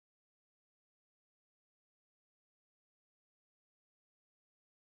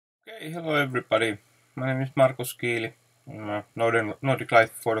Okay, hello everybody. My name is Markus Kiili. I'm a Nordic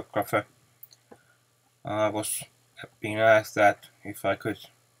life photographer. I was being asked that if I could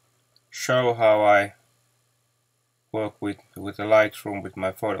show how I work with the Lightroom with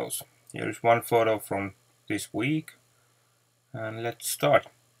my photos. Here is one photo from this week, and let's start.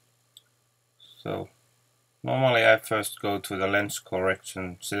 So normally I first go to the lens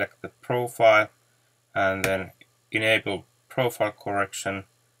correction, select the profile, and then enable profile correction.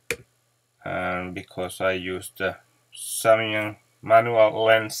 And because I use the Samyang manual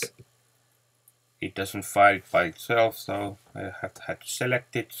lens, it doesn't fire it by itself, so I had to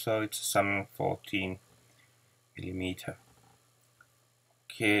select it. So it's a Samyang 14mm.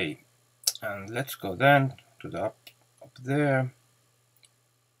 Okay, and let's go then to the up there.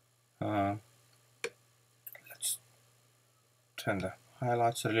 Let's turn the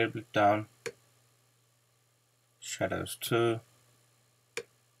highlights a little bit down, shadows too.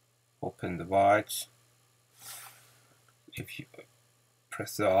 Open the whites. If you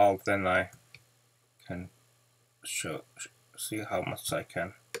press the Alt, then I can see how much I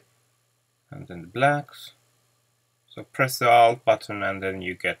can. And then the blacks. So press the Alt button, and then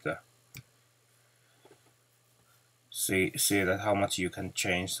you get the see that how much you can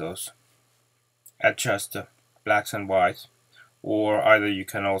change those. Adjust the blacks and whites, or either you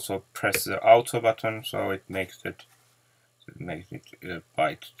can also press the auto button, so it makes it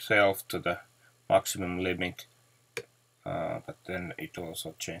by itself to the maximum limit. But then it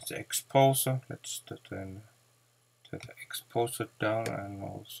also changes the exposure. Let's turn the exposure down, and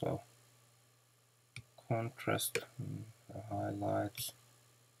also contrast, the highlights,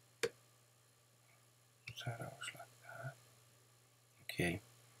 shadows like that. Okay.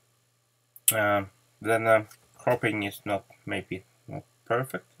 Then cropping is maybe not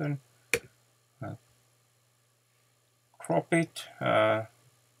perfect. Then crop it.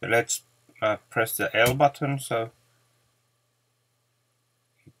 Let's press the L button, so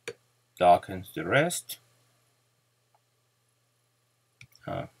it darkens the rest.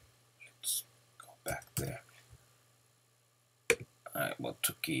 Let's go back there. I want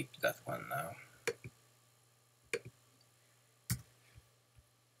to keep that one now.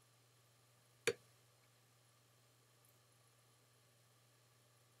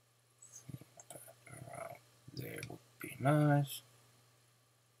 Around there would be nice.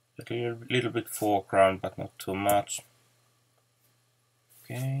 A little bit foreground, but not too much.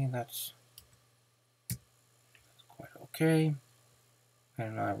 Okay, that's quite okay.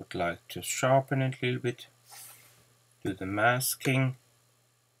 And I would like to sharpen it a little bit. Do the masking.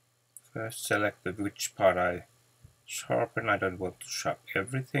 First select which part I sharpen. I don't want to sharpen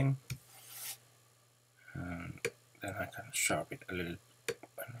everything. And then I can sharpen it a little bit,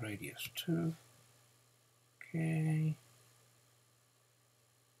 and radius too. Okay.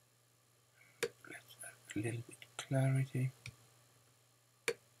 Let's add a little bit clarity.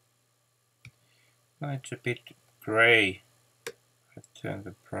 Now it's a bit gray. I turn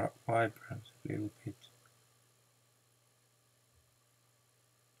the vibrance a little bit.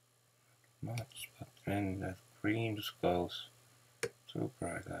 Not much, but then that green just goes too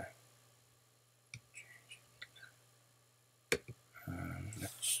bright. I change it.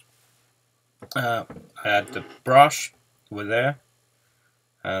 Let's add the brush over there,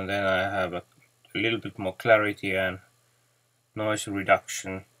 and then I have a little bit more clarity and noise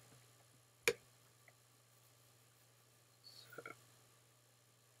reduction. So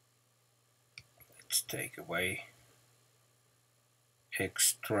let's take away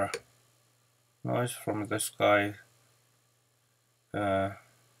extra noise from the sky. The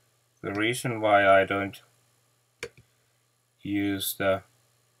reason why I don't use the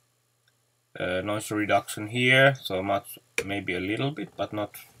noise reduction here so much, maybe a little bit, but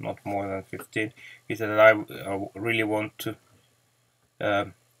not more than 15, is that I really want to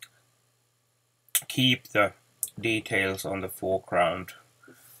keep the details on the foreground,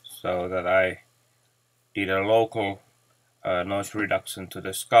 so that I did a local noise reduction to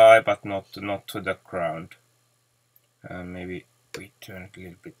the sky, but not to the ground. Maybe we turn it a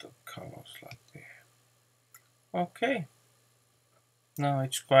little bit of colors like there. Okay, now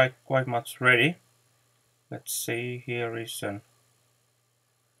it's quite much ready. Let's see, here is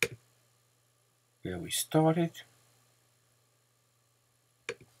where we started.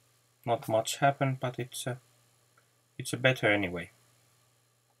 Not much happened, but it's a better anyway.